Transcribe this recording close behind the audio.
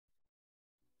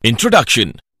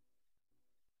Introduction.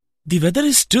 The weather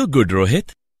is too good,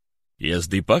 Rohit. Yes,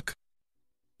 Deepak.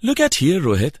 Look at here,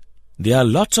 Rohit. There are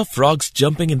lots of frogs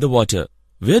jumping in the water.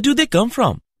 Where do they come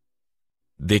from?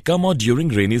 They come out during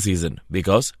rainy season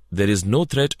because there is no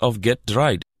threat of get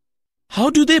dried.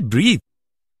 How do they breathe?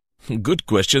 Good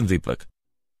question, Deepak.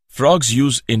 Frogs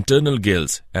use internal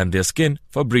gills and their skin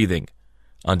for breathing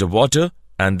underwater,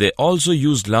 and they also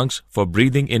use lungs for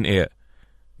breathing in air.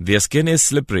 Their skin is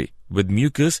slippery with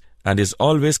mucus and is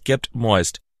always kept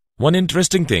moist. One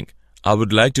interesting thing, I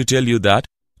would like to tell you that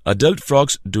adult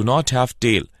frogs do not have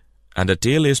tail, and a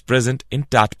tail is present in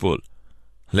tadpole.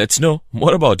 Let's know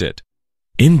more about it.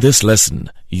 In this lesson,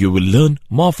 you will learn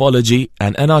morphology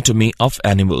and anatomy of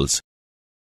animals.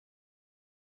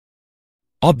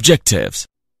 Objectives.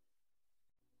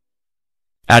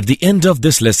 At the end of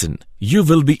this lesson, you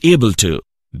will be able to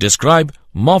describe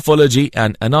morphology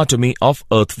and anatomy of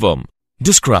earthworm.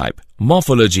 Describe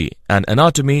morphology and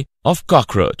anatomy of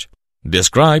cockroach.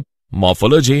 Describe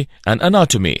morphology and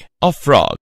anatomy of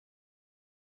frog.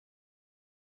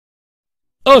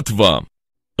 Earthworm.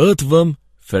 Earthworm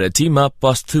Pheretima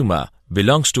posthuma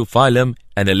belongs to phylum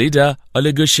Annelida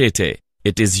oligochaetae.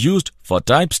 It is used for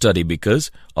type study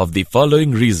because of the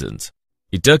following reasons.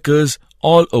 It occurs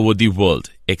all over the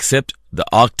world except the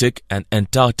Arctic and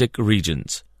Antarctic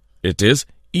regions. It is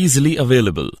easily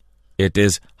available. It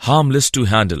is harmless to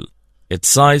handle. Its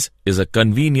size is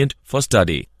convenient for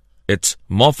study. Its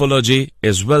morphology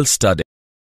is well studied.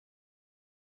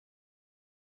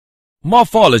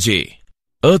 Morphology.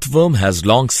 Earthworm has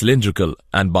long cylindrical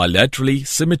and bilaterally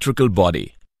symmetrical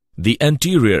body. The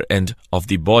anterior end of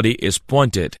the body is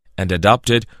pointed and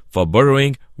adapted for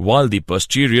burrowing, while the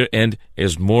posterior end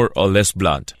is more or less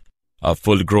blunt. A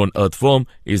full-grown earthworm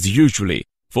is usually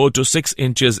 4 to 6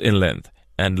 inches in length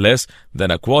and less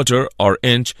than a quarter or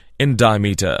inch in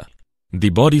diameter. The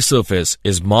body surface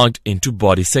is marked into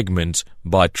body segments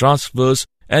by transverse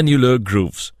annular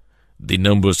grooves. The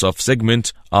numbers of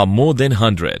segments are more than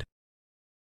 100.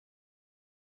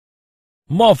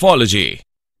 Morphology.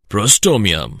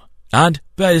 Prostomium and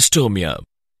peristomium.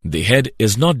 The head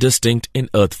is not distinct in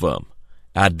earthworm.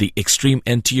 At the extreme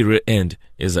anterior end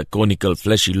is a conical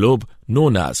fleshy lobe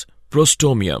known as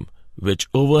prostomium, which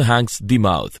overhangs the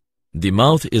mouth. The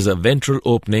mouth is a ventral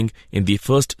opening in the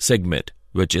first segment,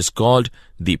 which is called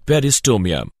the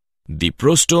peristomium. The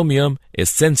prostomium is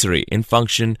sensory in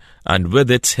function, and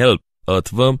with its help,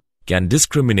 earthworm can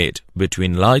discriminate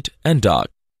between light and dark.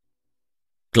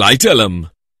 Clitellum.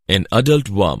 In adult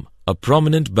worm, a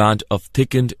prominent band of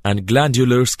thickened and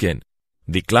glandular skin.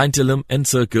 The clitellum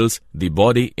encircles the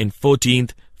body in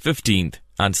 14th, 15th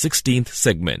and 16th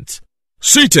segments.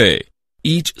 Setae.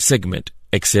 Each segment,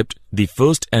 except the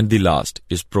first and the last,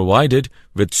 is provided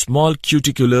with small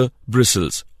cuticular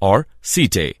bristles or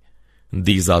setae.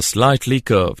 These are slightly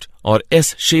curved or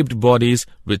S-shaped bodies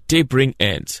with tapering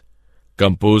ends,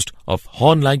 composed of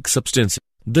horn-like substance,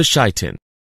 the chitin.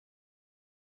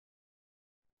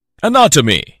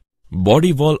 Anatomy.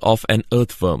 Body wall of an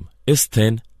earthworm is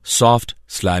thin, soft,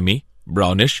 slimy,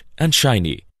 brownish and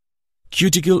shiny.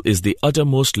 Cuticle is the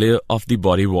uttermost layer of the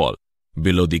body wall.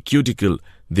 Below the cuticle,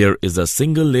 there is a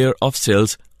single layer of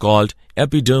cells called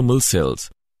epidermal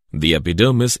cells. The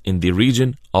epidermis in the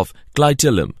region of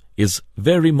clitellum is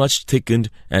very much thickened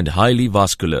and highly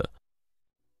vascular.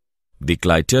 The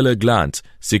clitellar glands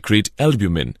secrete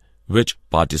albumin, which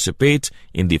participates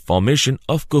in the formation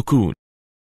of cocoon.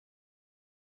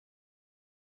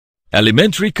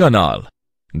 Alimentary canal.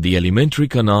 The alimentary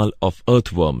canal of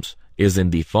earthworms is in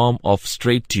the form of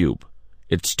straight tube.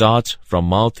 It starts from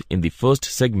mouth in the first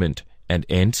segment and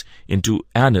ends into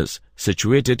anus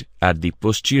situated at the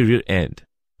posterior end.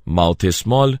 Mouth is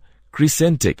small,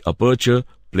 crescentic aperture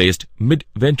placed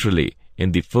mid-ventrally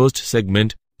in the first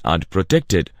segment and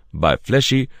protected by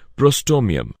fleshy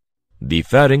prostomium. The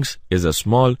pharynx is a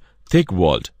small,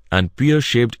 thick-walled and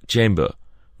pear-shaped chamber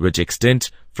which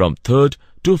extends from third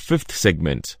to fifth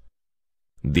segments.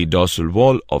 The dorsal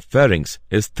wall of pharynx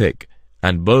is thick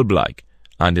and bulb-like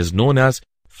and is known as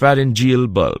pharyngeal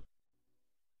bulb.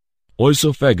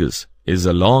 Oesophagus is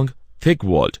a long,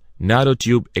 thick-walled, narrow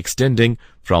tube extending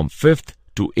from 5th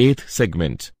to 8th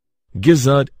segment.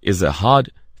 Gizzard is a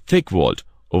hard, thick-walled,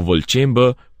 oval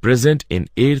chamber present in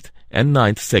 8th and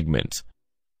 9th segments.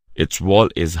 Its wall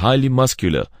is highly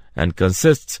muscular and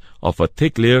consists of a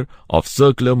thick layer of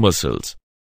circular muscles.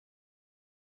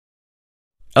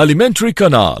 Alimentary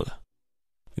canal.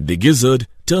 The gizzard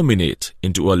terminates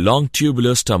into a long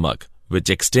tubular stomach which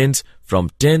extends from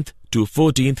 10th to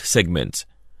 14th segments.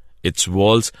 Its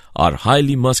walls are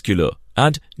highly muscular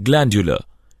and glandular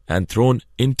and thrown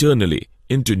internally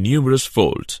into numerous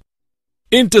folds.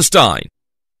 Intestine.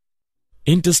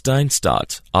 Intestine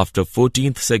starts after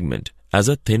 14th segment as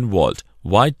a thin-walled,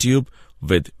 white tube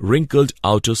with wrinkled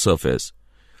outer surface.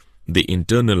 The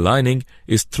internal lining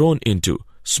is thrown into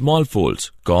small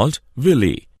folds called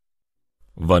villi.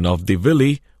 One of the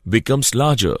villi becomes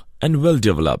larger and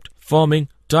well-developed, forming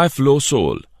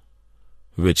typhlosole,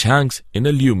 which hangs in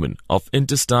a lumen of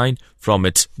intestine from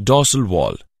its dorsal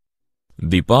wall.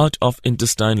 The part of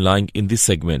intestine lying in the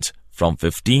segments from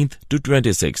 15th to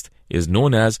 26th is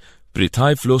known as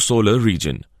pretyphlosolar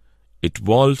region. Its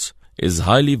walls is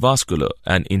highly vascular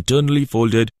and internally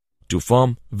folded to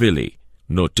form villi.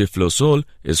 No typhlosole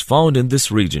is found in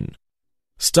this region.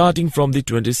 Starting from the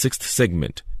 26th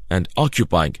segment and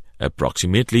occupying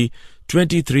approximately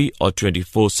 23 or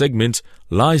 24 segments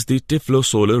lies the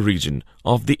typhlosolar region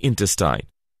of the intestine.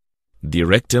 The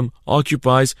rectum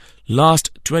occupies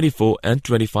last 24 and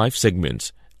 25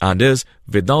 segments and is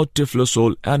without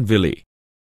typhlosole and villi.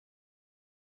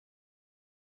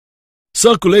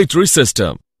 Circulatory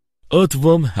system.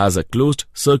 Earthworm has a closed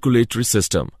circulatory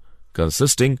system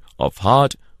consisting of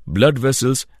heart, blood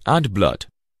vessels and blood.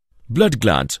 Blood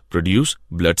glands produce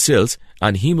blood cells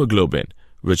and hemoglobin,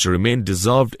 which remain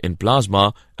dissolved in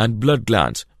plasma, and blood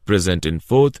glands present in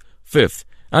 4th, 5th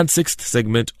and 6th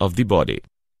segment of the body.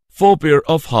 4 pair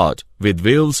of heart with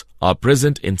valves are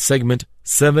present in segment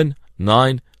 7,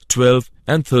 9, 12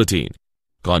 and 13.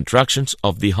 Contractions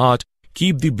of the heart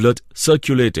keep the blood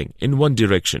circulating in one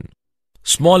direction.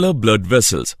 Smaller blood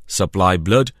vessels supply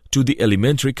blood to the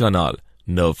alimentary canal,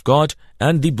 nerve cord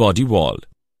and the body wall.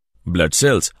 Blood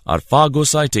cells are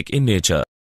phagocytic in nature.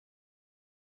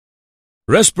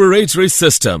 Respiratory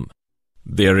system.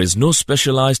 There is no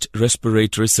specialized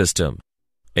respiratory system.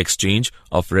 Exchange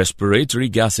of respiratory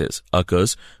gases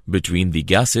occurs between the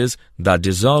gases that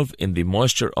dissolve in the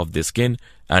moisture of the skin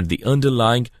and the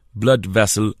underlying blood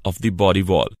vessel of the body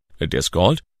wall. It is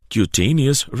called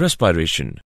cutaneous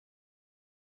respiration.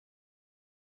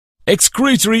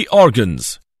 Excretory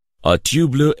organs. A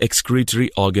tubular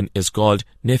excretory organ is called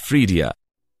nephridia.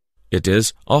 It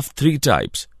is of 3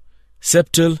 types: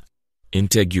 septal,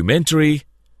 integumentary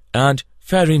and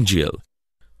pharyngeal.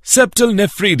 Septal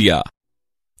nephridia.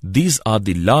 These are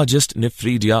the largest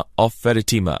nephridia of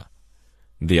pheretima.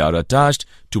 They are attached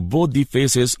to both the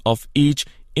faces of each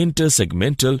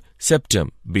intersegmental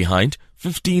septum behind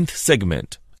 15th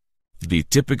segment. The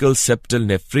typical septal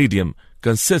nephridium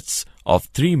consists of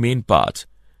 3 main parts: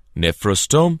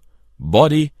 nephrostome,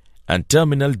 body and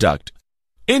terminal duct.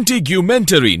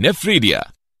 Integumentary nephridia.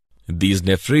 These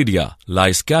nephridia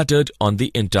lie scattered on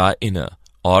the entire inner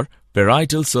or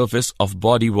parietal surface of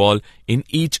body wall in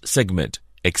each segment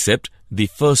except the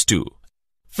first 2.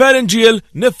 Pharyngeal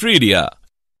nephridia.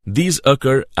 These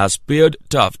occur as paired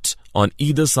tufts on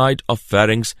either side of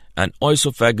pharynx and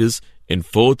oesophagus in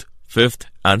 4th, 5th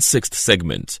and 6th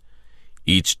segments.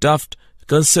 Each tuft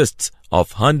consists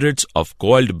of hundreds of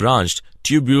coiled branched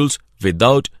tubules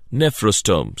without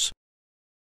nephrostomes.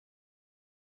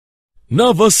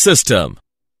 Nervous system.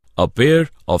 A pair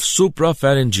of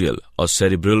suprapharyngeal or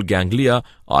cerebral ganglia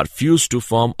are fused to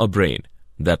form a brain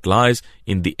that lies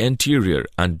in the anterior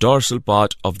and dorsal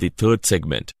part of the 3rd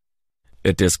segment.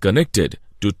 It is connected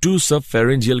to 2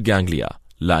 subpharyngeal ganglia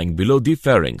lying below the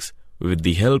pharynx with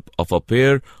the help of a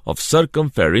pair of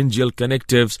circumpharyngeal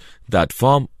connectives that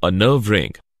form a nerve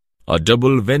ring. A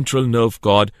double ventral nerve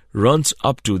cord runs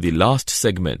up to the last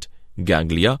segment.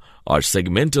 Ganglia are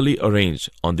segmentally arranged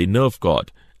on the nerve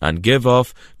cord and give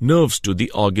off nerves to the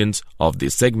organs of the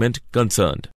segment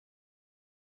concerned.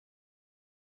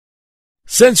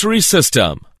 Sensory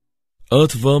system.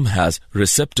 Earthworm has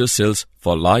receptor cells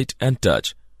for light and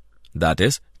touch, that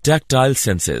is, tactile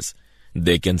senses.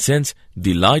 They can sense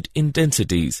the light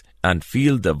intensities and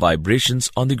feel the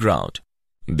vibrations on the ground.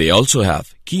 They also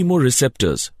have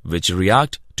chemoreceptors which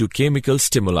react to chemical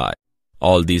stimuli.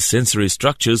 All these sensory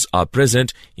structures are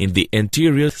present in the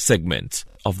anterior segments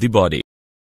of the body.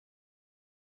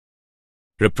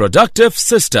 Reproductive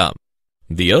system.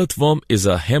 The earthworm is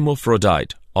a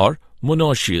hermaphrodite or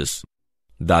monoecious.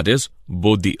 That is,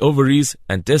 both the ovaries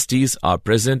and testes are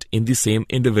present in the same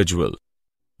individual.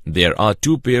 There are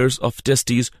 2 pairs of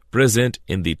testes present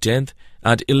in the 10th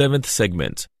and 11th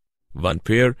segments, 1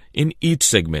 pair in each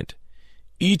segment.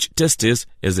 Each testis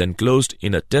is enclosed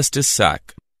in a testis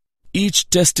sac. Each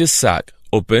testis sac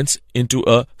opens into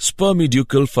a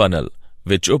spermiducal funnel,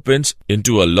 which opens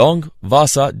into a long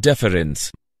vasa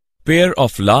deferens. Pair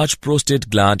of large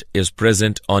prostate gland is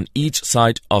present on each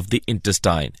side of the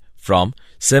intestine from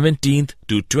 17th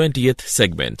to 20th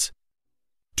segments.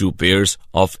 2 pairs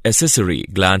of accessory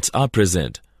glands are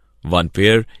present, one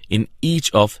pair in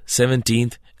each of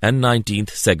 17th and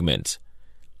 19th segments.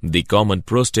 The common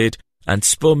prostate and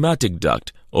spermatic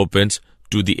duct opens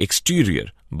to the exterior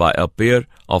by a pair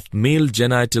of male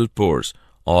genital pores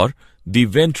or the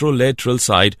ventrolateral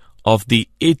side of the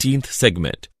 18th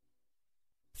segment.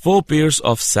 4 pairs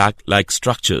of sac-like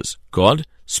structures called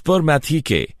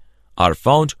spermathecae are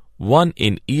found, one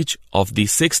in each of the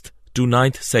 6th to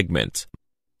 9th segments.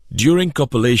 During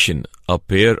copulation, a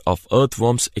pair of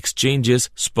earthworms exchanges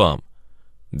sperm.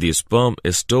 The sperm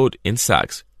is stored in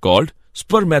sacs called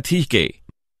spermathecae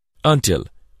until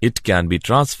it can be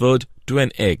transferred to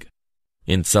an egg.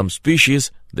 In some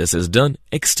species, this is done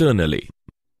externally.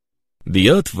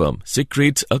 The earthworm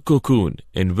secretes a cocoon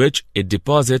in which it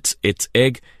deposits its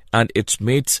egg and its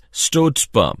mate's stored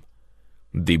sperm.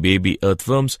 The baby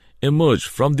earthworms emerge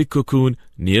from the cocoon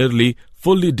nearly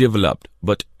fully developed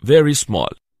but very small.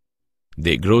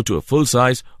 They grow to a full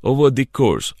size over the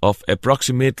course of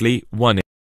approximately 1 year.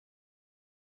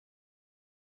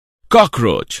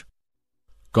 Cockroach.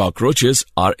 Cockroaches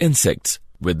are insects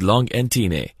with long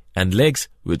antennae and legs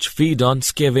which feed on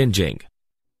scavenging.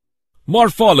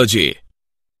 Morphology.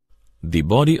 The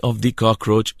body of the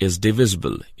cockroach is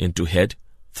divisible into head,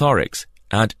 thorax,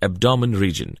 and abdomen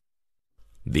region.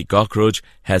 The cockroach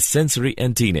has sensory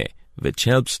antennae which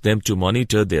helps them to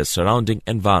monitor their surrounding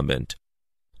environment.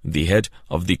 The head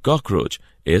of the cockroach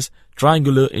is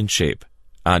triangular in shape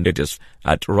and it is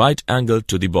at right angle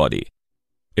to the body.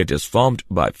 It is formed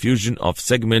by fusion of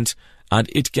segments and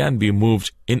it can be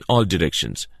moved in all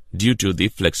directions due to the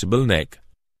flexible neck.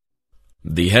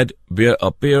 The head bears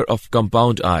a pair of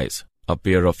compound eyes, a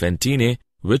pair of antennae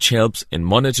which helps in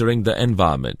monitoring the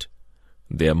environment.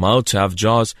 Their mouths have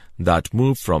jaws that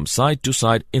move from side to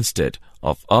side instead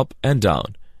of up and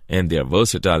down, and their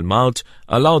versatile mouths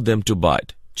allow them to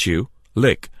bite, chew,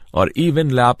 lick, or even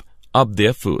lap up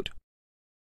their food.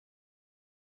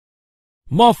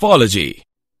 Morphology.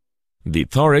 The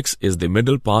thorax is the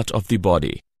middle part of the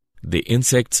body. The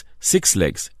insect's 6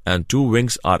 legs and 2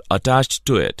 wings are attached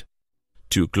to it.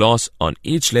 2 claws on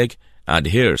each leg and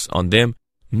hairs on them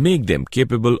make them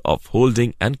capable of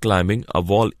holding and climbing a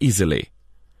wall easily.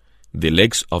 The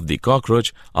legs of the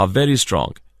cockroach are very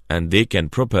strong and they can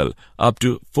propel up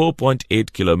to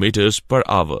 4.8 kilometers per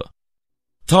hour.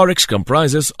 Thorax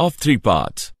comprises of 3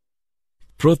 parts: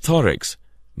 prothorax,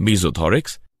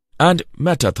 mesothorax, and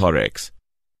metathorax.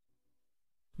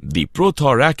 The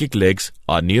prothoracic legs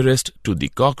are nearest to the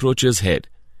cockroach's head.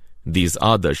 These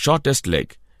are the shortest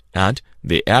leg and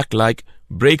they act like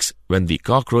brakes when the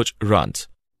cockroach runs.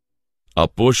 A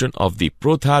portion of the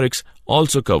prothorax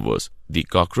also covers the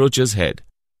cockroach's head.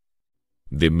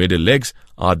 The middle legs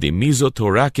are the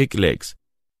mesothoracic legs.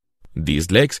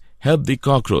 These legs help the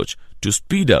cockroach to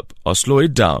speed up or slow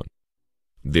it down.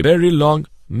 The very long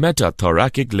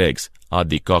metathoracic legs are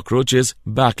the cockroach's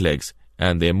back legs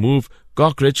and they move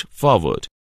cockroach forward.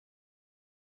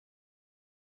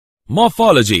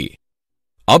 Morphology.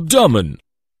 Abdomen.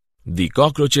 The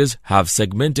cockroaches have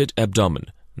segmented abdomen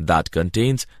that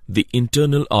contains the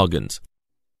internal organs.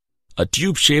 A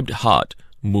tube-shaped heart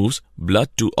moves blood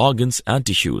to organs and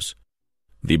tissues.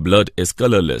 The blood is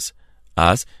colorless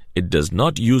as it does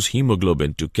not use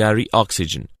hemoglobin to carry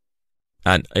oxygen.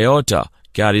 An aorta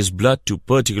carries blood to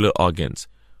particular organs.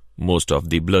 Most of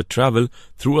the blood travel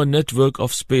through a network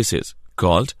of spaces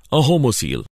called a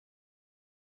homocoel.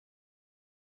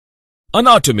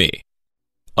 Anatomy.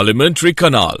 Alimentary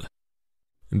canal.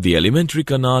 The alimentary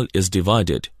canal is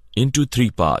divided into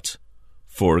 3 parts: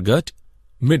 foregut,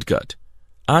 midgut,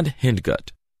 and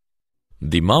hindgut.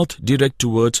 The mouth directs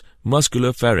towards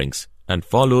muscular pharynx and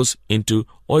follows into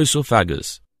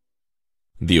oesophagus.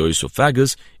 The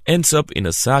oesophagus ends up in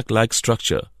a sac-like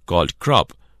structure called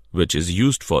crop, which is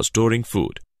used for storing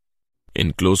food.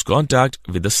 In close contact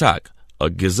with the sac, a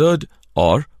gizzard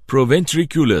or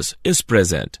proventriculus is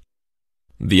present.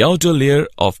 The outer layer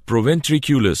of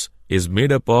proventriculus is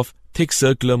made up of thick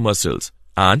circular muscles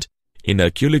and inner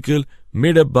cuticle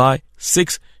made up by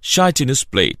 6 chitinous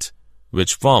plates,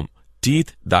 which form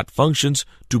teeth that functions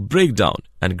to break down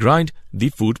and grind the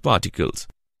food particles.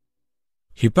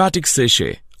 Hepatic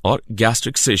sachet or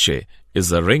gastric sachet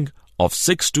is a ring of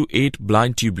 6 to 8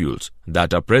 blind tubules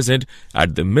that are present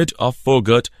at the mid of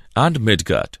foregut and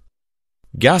midgut.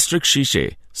 Gastric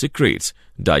sachet secretes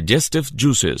digestive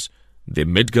juices. The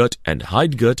midgut and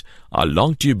hindgut are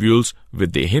long tubules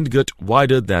with the hindgut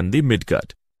wider than the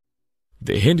midgut.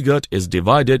 The hindgut is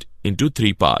divided into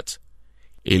 3 parts: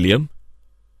 ileum,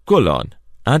 colon,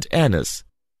 and anus.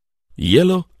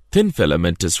 Yellow, thin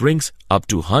filamentous rings up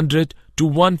to 100 to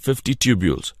 150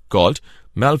 tubules called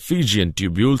Malpighian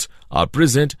tubules are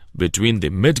present between the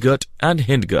midgut and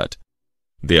hindgut.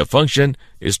 Their function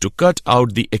is to cut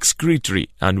out the excretory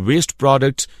and waste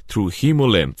products through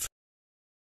hemolymph.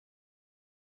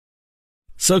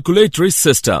 Circulatory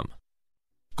system.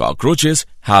 Cockroaches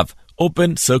have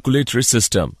open circulatory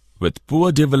system with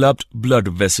poor developed blood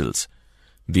vessels.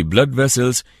 The blood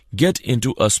vessels get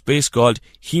into a space called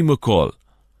hemocoel,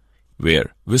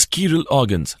 where visceral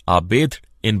organs are bathed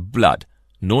in blood,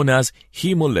 known as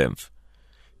hemolymph.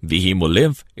 The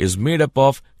hemolymph is made up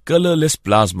of colorless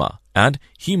plasma and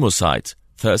hemocytes,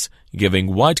 thus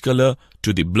giving white color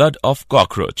to the blood of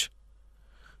cockroach.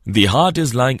 The heart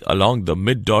is lying along the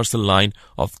mid-dorsal line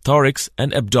of thorax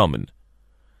and abdomen.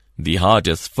 The heart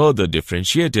is further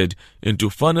differentiated into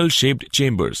funnel-shaped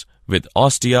chambers with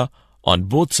ostia on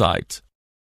both sides.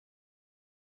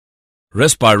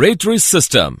 Respiratory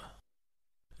system.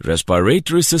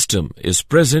 Respiratory system is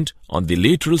present on the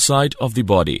lateral side of the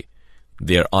body.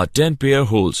 There are 10 pair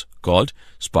holes called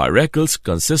spiracles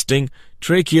consisting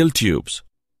tracheal tubes.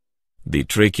 The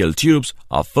tracheal tubes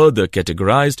are further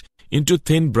categorized into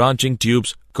thin branching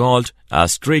tubes called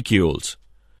as tracheoles.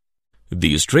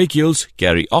 These tracheoles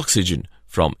carry oxygen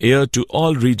from air to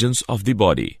all regions of the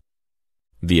body.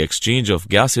 The exchange of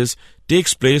gases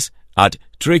takes place at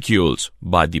tracheoles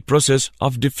by the process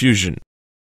of diffusion.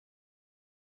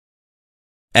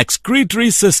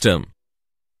 Excretory system.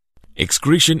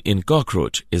 Excretion in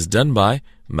cockroach is done by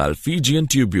Malpighian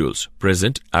tubules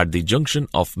present at the junction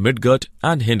of midgut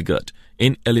and hindgut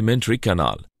in alimentary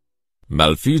canal.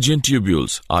 Malpighian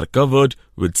tubules are covered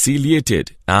with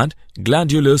ciliated and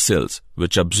glandular cells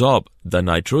which absorb the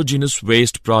nitrogenous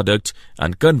waste products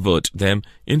and convert them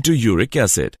into uric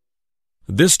acid.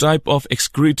 This type of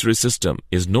excretory system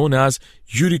is known as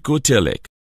uricotelic.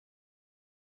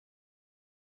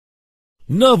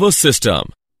 Nervous system.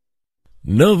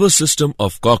 Nervous system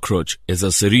of cockroach is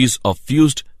a series of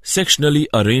fused sectionally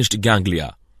arranged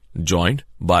ganglia joined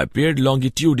by paired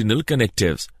longitudinal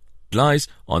connectives lies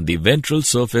on the ventral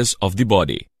surface of the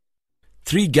body.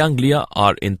 3 ganglia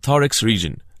are in thorax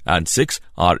region and 6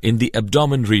 are in the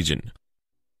abdomen region.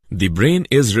 The brain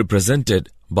is represented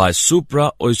by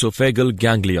supraoesophageal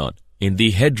ganglion in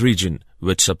the head region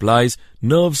which supplies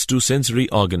nerves to sensory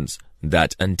organs,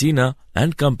 that antenna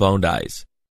and compound eyes.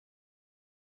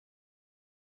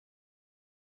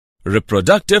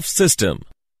 Reproductive system.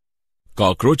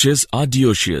 Cockroaches are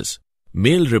dioecious.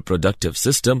 Male reproductive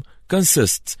system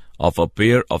consists of a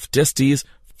pair of testes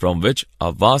from which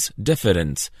a vas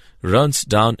deferens runs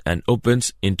down and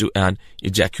opens into an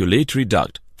ejaculatory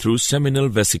duct through seminal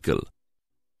vesicle.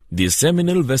 These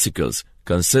seminal vesicles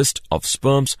consist of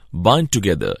sperms bind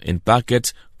together in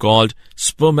packets called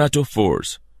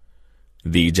spermatophores.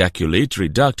 The ejaculatory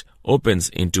duct opens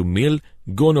into male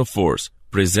gonophores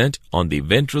present on the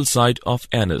ventral side of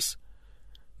anus.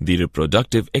 The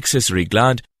reproductive accessory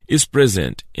gland is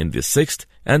present in the 6th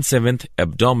and 7th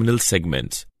abdominal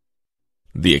segments.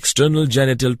 The external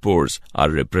genital pores are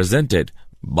represented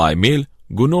by male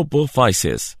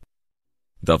gonopophysis.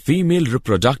 The female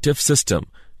reproductive system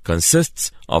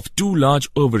consists of 2 large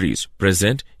ovaries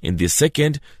present in the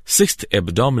 2nd, 6th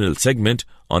abdominal segment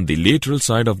on the lateral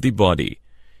side of the body.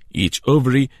 Each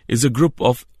ovary is a group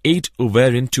of 8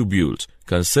 ovarian tubules,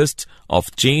 consists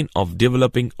of chain of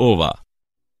developing ova.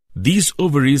 These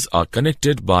ovaries are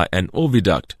connected by an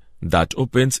oviduct that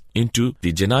opens into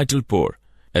the genital pore.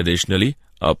 Additionally,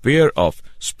 a pair of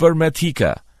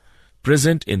spermatheca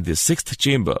present in the 6th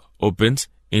chamber opens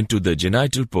into the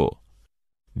genital pore.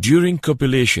 During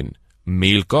copulation,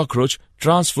 male cockroach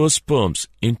transfers sperms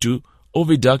into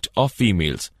oviduct of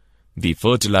females. The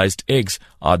fertilized eggs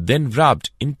are then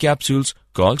wrapped in capsules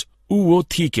called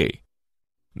oothecae.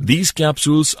 These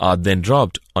capsules are then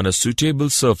dropped on a suitable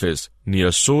surface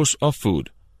near source of food.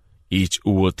 Each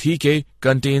oothecae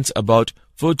contains about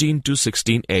 14 to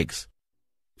 16 eggs.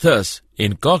 Thus,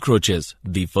 in cockroaches,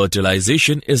 the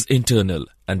fertilization is internal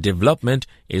and development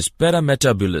is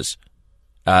parametabulous,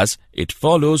 as it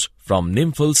follows from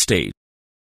nymphal stage.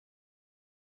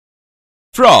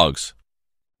 Frogs.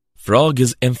 Frog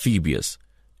is amphibious.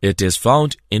 It is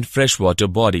found in freshwater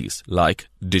bodies like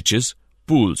ditches,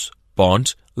 pools,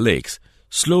 ponds, lakes,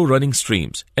 slow-running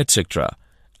streams, etc.,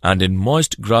 and in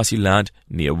moist grassy land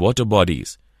near water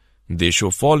bodies. They show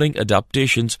following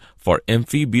adaptations for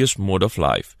amphibious mode of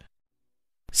life.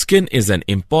 Skin is an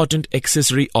important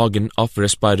accessory organ of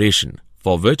respiration,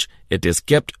 for which it is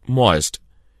kept moist.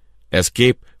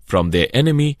 Escape from their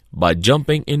enemy by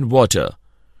jumping in water.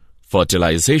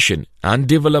 Fertilization and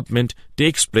development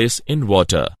takes place in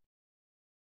water.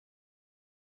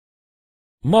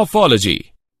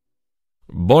 Morphology.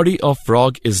 Body of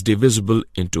frog is divisible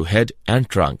into head and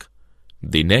trunk.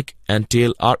 The neck and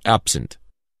tail are absent.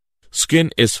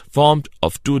 Skin is formed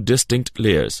of two distinct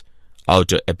layers,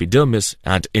 outer epidermis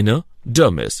and inner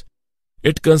dermis.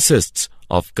 It consists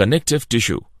of connective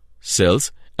tissue,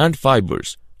 cells and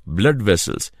fibers, blood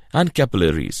vessels and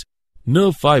capillaries,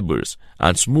 nerve fibers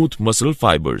and smooth muscle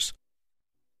fibers.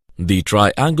 The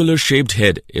triangular-shaped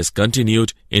head is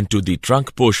continued into the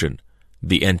trunk portion.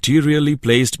 The anteriorly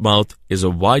placed mouth is a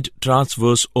wide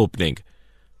transverse opening.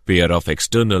 Pair of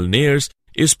external nares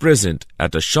is present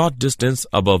at a short distance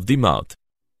above the mouth.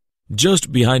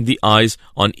 Just behind the eyes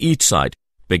on each side,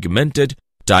 pigmented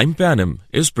tympanum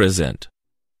is present.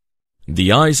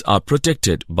 The eyes are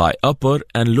protected by upper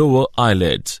and lower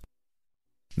eyelids.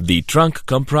 The trunk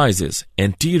comprises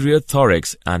anterior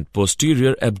thorax and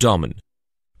posterior abdomen.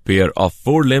 Pair of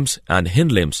forelimbs and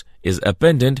hindlimbs is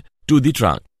appended to the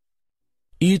trunk.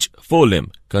 Each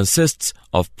forelimb consists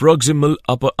of proximal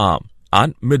upper arm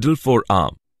and middle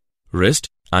forearm, wrist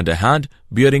and a hand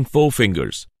bearing 4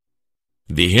 fingers.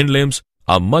 The hindlimbs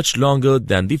are much longer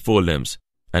than the forelimbs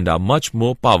and are much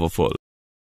more powerful.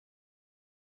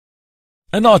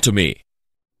 Anatomy.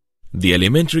 The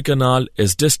alimentary canal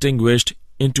is distinguished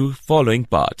into following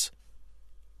parts: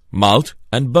 mouth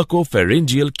and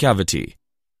buccopharyngeal cavity.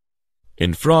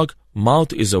 In frog,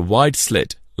 mouth is a wide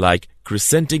slit like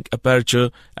crescentic aperture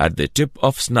at the tip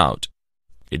of snout.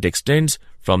 It extends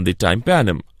from the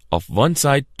tympanum of one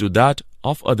side to that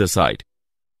of other side.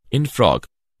 In frog,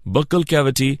 buccal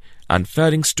cavity and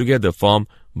pharynx together form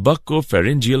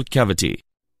buccopharyngeal cavity.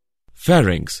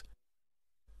 Pharynx.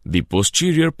 The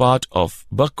posterior part of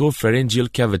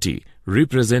buccopharyngeal cavity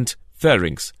represents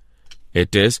pharynx.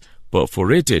 It is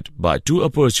perforated by 2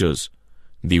 apertures.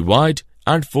 The wide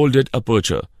and folded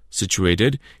aperture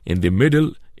situated in the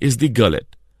middle is the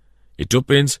gullet. It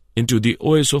opens into the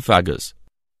oesophagus.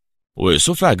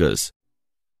 Oesophagus.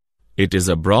 It is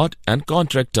a broad and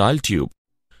contractile tube.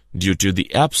 Due to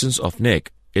the absence of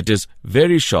neck, it is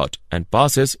very short and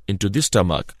passes into the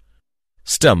stomach.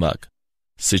 Stomach.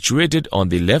 Situated on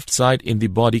the left side in the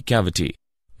body cavity,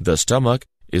 the stomach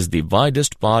is the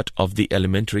widest part of the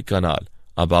alimentary canal,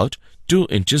 about 2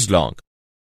 inches long.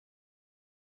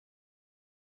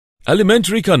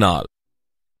 Alimentary canal.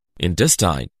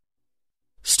 Intestine.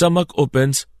 Stomach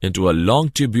opens into a long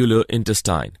tubular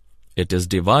intestine. It is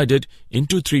divided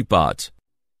into 3 parts: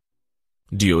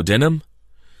 duodenum,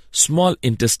 small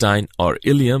intestine or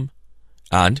ileum,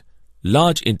 and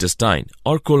large intestine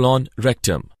or colon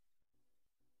rectum.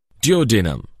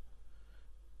 Duodenum.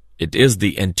 It is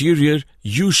the anterior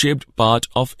U-shaped part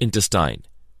of intestine.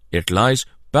 It lies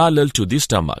parallel to the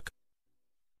stomach.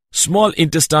 Small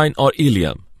intestine or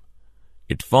ileum.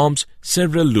 It forms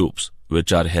several loops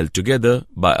which are held together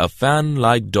by a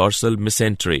fan-like dorsal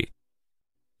mesentery.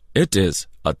 It is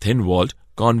a thin-walled,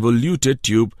 convoluted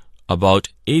tube about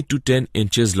 8 to 10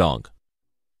 inches long.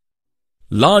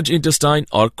 Large intestine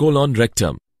or colon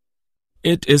rectum.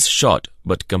 It is short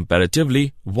but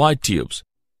comparatively wide tubes.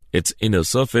 Its inner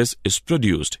surface is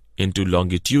produced into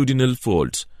longitudinal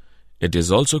folds. It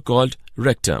is also called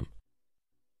rectum.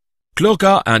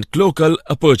 Cloaca and cloacal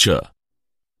aperture.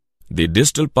 The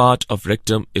distal part of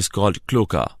rectum is called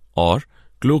cloaca or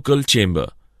cloacal chamber.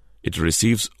 It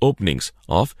receives openings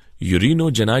of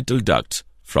urinogenital ducts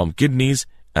from kidneys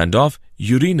and of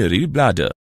urinary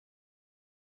bladder.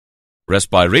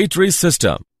 Respiratory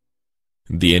system.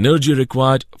 The energy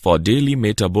required for daily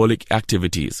metabolic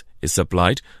activities is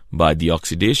supplied by the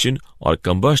oxidation or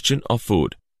combustion of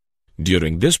food.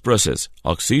 During this process,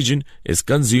 oxygen is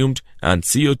consumed and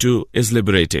CO2 is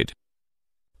liberated.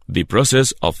 The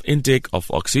process of intake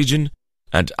of oxygen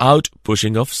and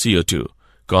out-pushing of CO2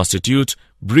 constitutes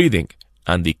breathing,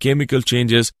 and the chemical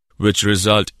changes which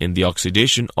result in the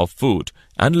oxidation of food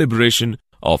and liberation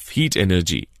of heat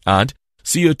energy and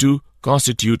CO2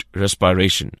 constitute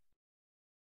respiration.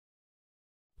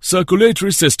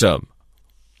 Circulatory system.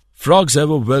 Frogs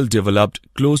have a well-developed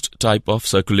closed type of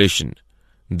circulation.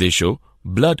 They show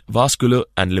blood vascular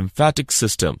and lymphatic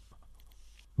system.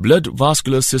 Blood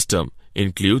vascular system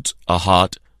includes a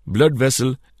heart, blood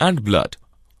vessel and blood.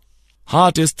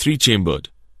 Heart is 3-chambered.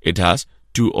 It has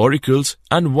 2 auricles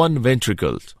and 1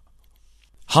 ventricle.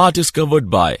 Heart is covered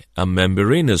by a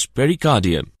membranous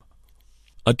pericardium.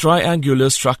 A triangular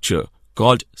structure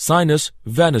called sinus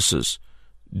venosus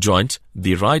joins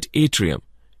the right atrium.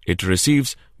 It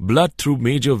receives blood through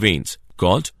major veins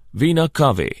called vena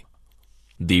cava.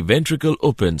 The ventricle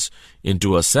opens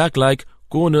into a sac-like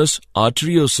conus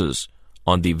arteriosus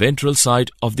on the ventral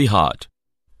side of the heart.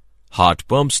 Heart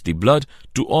pumps the blood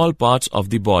to all parts of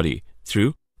the body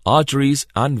through arteries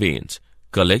and veins,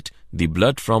 collect the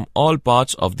blood from all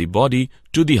parts of the body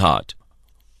to the heart.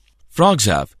 Frogs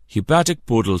have hepatic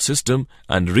portal system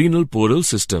and renal portal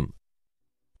system.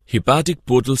 Hepatic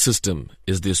portal system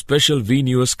is the special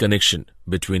venous connection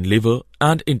between liver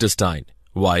and intestine,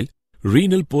 while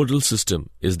renal portal system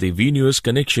is the venous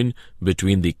connection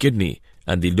between the kidney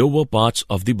and the lower parts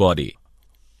of the body.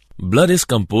 Blood is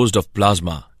composed of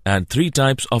plasma and three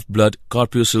types of blood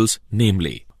corpuscles,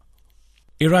 namely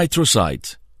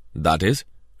erythrocytes, that is,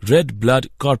 red blood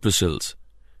corpuscles;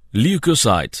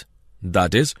 leukocytes,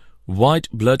 that is, white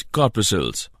blood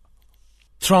corpuscles;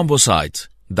 thrombocytes,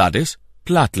 that is,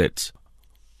 platelets.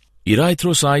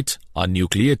 Erythrocytes are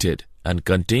nucleated and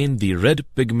contain the red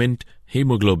pigment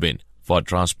hemoglobin for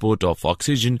transport of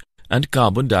oxygen and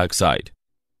carbon dioxide.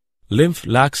 Lymph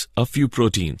lacks a few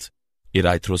proteins,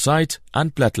 erythrocytes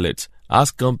and platelets,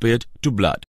 as compared to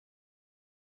blood.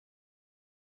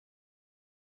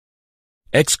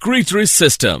 Excretory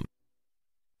system.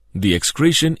 The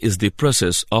excretion is the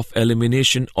process of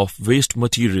elimination of waste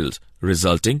materials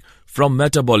resulting from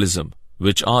metabolism,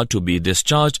 which are to be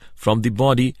discharged from the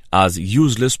body as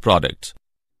useless products.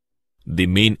 The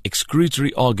main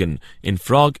excretory organ in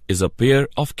frog is a pair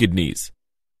of kidneys.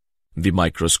 The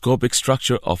microscopic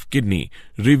structure of kidney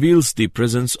reveals the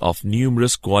presence of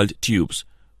numerous coiled tubes,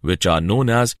 which are known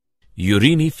as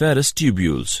uriniferous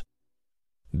tubules.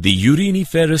 The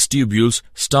uriniferous tubules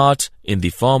start in the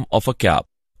form of a cap,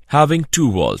 having two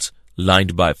walls,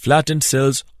 lined by flattened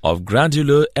cells of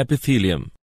granular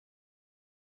epithelium.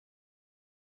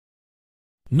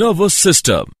 Nervous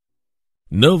system.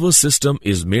 Nervous system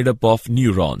is made up of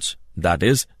neurons, that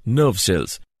is, nerve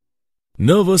cells.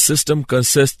 Nervous system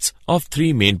consists of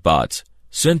three main parts: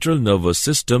 central nervous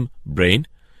system, brain;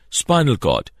 spinal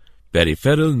cord;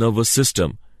 peripheral nervous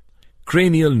system,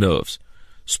 cranial nerves;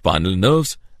 spinal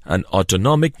nerves; and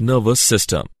autonomic nervous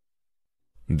system.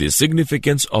 The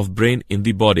significance of brain in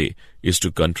the body is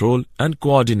to control and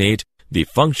coordinate the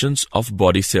functions of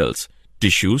body cells,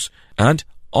 tissues, and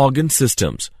organ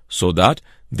systems so that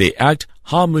they act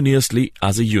harmoniously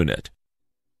as a unit.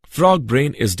 Frog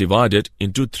brain is divided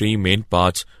into three main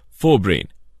parts: forebrain,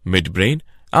 midbrain,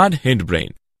 and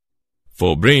hindbrain.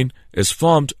 Forebrain is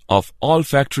formed of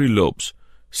olfactory lobes,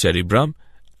 cerebrum,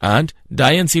 and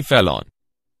diencephalon.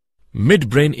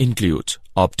 Midbrain includes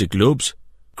optic lobes,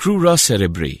 crura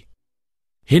cerebri.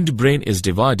 Hindbrain is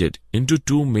divided into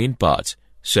two main parts: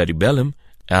 cerebellum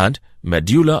and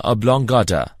medulla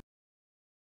oblongata.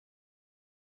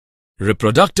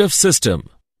 Reproductive system.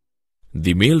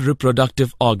 The male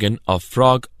reproductive organ of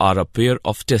frog are a pair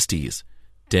of testes,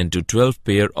 10 to 12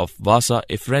 pair of vasa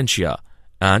efferentia,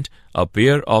 and a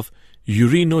pair of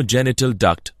urinogenital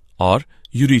duct or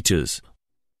ureters.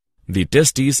 The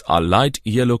testes are light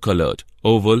yellow-colored,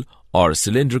 oval or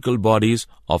cylindrical bodies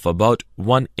of about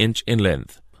 1 inch in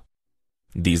length.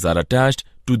 These are attached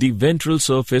to the ventral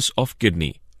surface of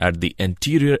kidney at the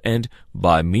anterior end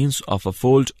by means of a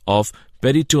fold of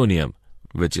peritoneum,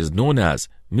 which is known as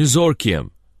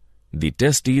mesorchium. The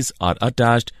testes are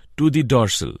attached to the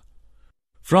dorsal.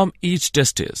 From each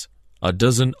testis, a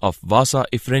dozen of vasa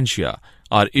efferentia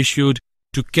are issued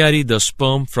to carry the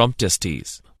sperm from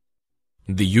testes.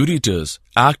 The ureters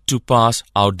act to pass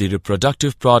out the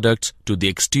reproductive products to the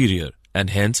exterior and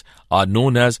hence are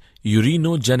known as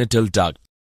urinogenital duct.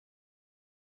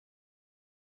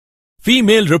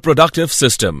 Female reproductive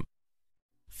system.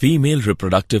 Female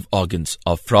reproductive organs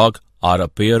of frog are a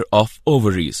pair of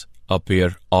ovaries, a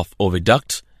pair of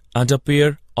oviducts, and a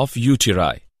pair of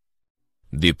uteri.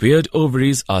 The paired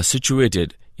ovaries are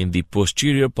situated in the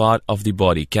posterior part of the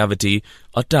body cavity,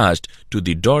 attached to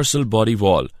the dorsal body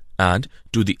wall and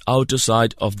to the outer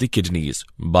side of the kidneys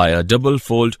by a double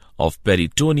fold of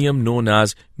peritoneum known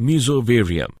as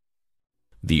mesovarium.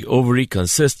 The ovary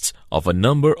consists of a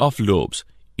number of lobes,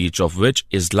 each of which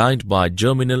is lined by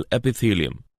germinal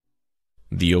epithelium.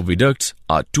 The oviducts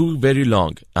are two very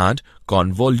long and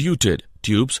convoluted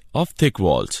tubes of thick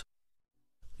walls.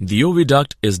 The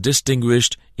oviduct is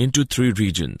distinguished into three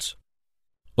regions.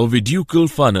 Oviducal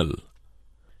funnel.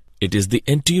 It is the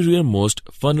anterior-most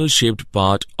funnel-shaped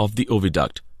part of the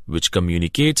oviduct, which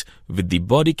communicates with the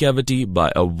body cavity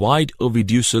by a wide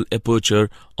oviducal aperture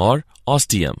or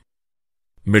ostium.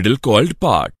 Middle coiled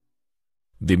part.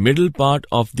 The middle part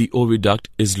of the oviduct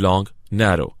is long,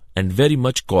 narrow, and very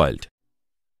much coiled.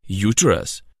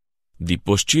 Uterus. The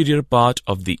posterior part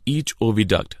of the each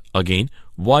oviduct again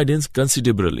widens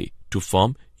considerably to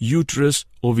form uterus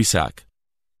ovisac.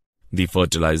 The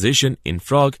fertilization in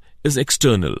frog is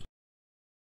external.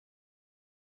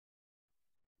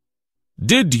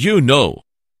 Did you know?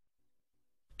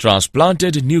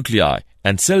 Transplanted nuclei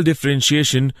and cell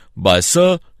differentiation by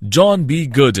Sir John B.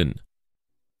 Gurdon.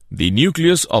 The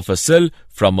nucleus of a cell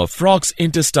from a frog's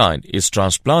intestine is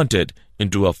transplanted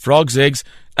into a frog's eggs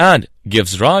and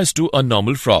gives rise to a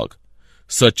normal frog.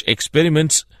 Such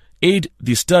experiments aid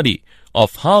the study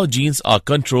of how genes are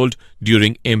controlled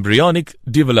during embryonic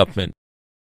development.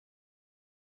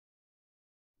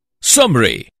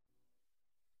 Summary.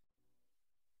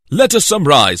 Let us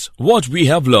summarize what we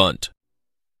have learnt.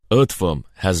 Earthworm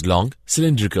has long,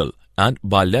 cylindrical and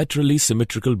bilaterally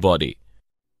symmetrical body.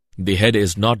 The head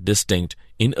is not distinct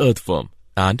in earthworm,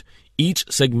 and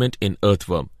each segment in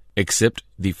earthworm, except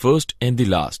the first and the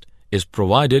last, is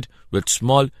provided with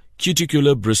small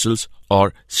cuticular bristles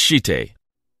or setae.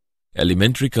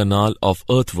 Alimentary canal of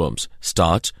earthworms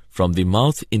starts from the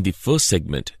mouth in the first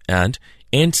segment and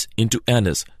ends into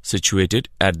anus situated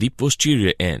at the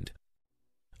posterior end.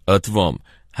 Earthworm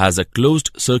has a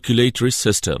closed circulatory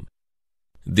system.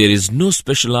 There is no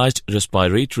specialized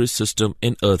respiratory system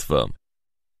in earthworm.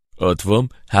 Earthworm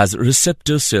has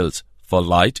receptor cells for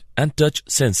light and touch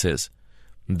senses.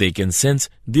 They can sense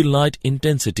the light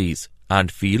intensities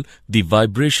and feel the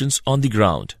vibrations on the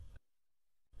ground.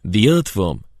 The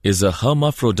earthworm is a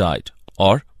hermaphrodite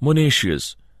or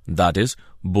monoecious, that is,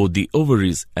 both the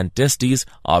ovaries and testes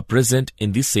are present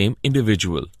in the same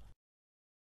individual.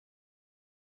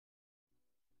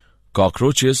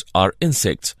 Cockroaches are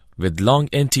insects with long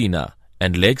antennae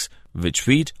and legs which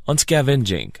feed on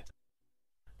scavenging.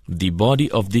 The body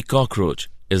of the cockroach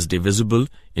is divisible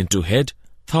into head,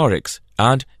 thorax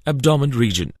and abdomen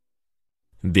region.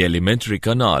 The alimentary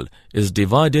canal is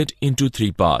divided into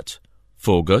three parts: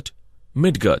 foregut,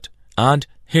 midgut and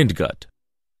hindgut.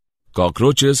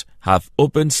 Cockroaches have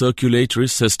open circulatory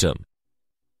system.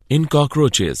 In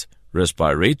cockroaches,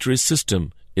 respiratory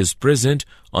system is present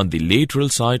on the lateral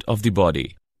side of the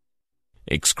body.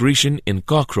 Excretion in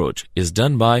cockroach is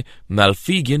done by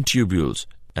Malpighian tubules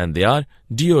and they are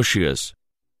dioecious.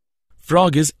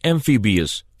 Frog is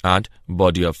amphibious and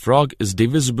body of frog is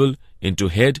divisible into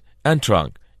head and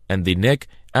trunk, and the neck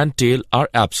and tail are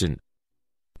absent.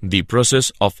 The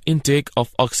process of intake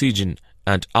of oxygen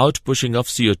and outpushing of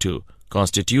CO2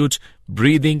 constitutes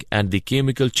breathing, and the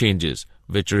chemical changes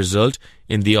which result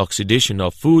in the oxidation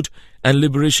of food and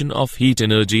liberation of heat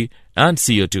energy and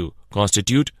CO2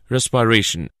 constitute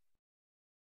respiration.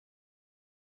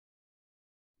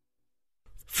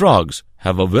 Frogs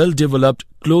have a well-developed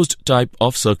closed type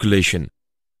of circulation.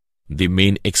 The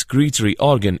main excretory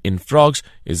organ in frogs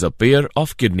is a pair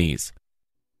of kidneys.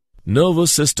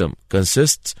 Nervous system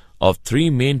consists of three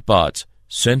main parts: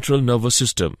 central nervous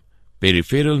system,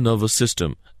 peripheral nervous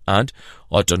system, and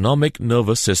autonomic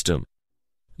nervous system.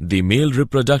 The male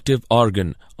reproductive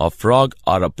organ of frog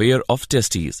are a pair of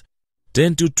testes,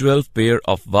 10 to 12 pair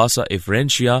of vasa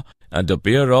efferentia, and a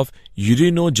pair of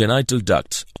urinogenital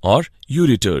ducts or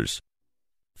ureters.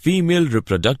 Female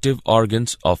reproductive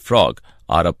organs of frog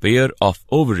are a pair of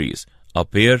ovaries, a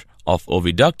pair of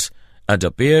oviducts, and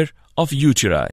a pair of uteri.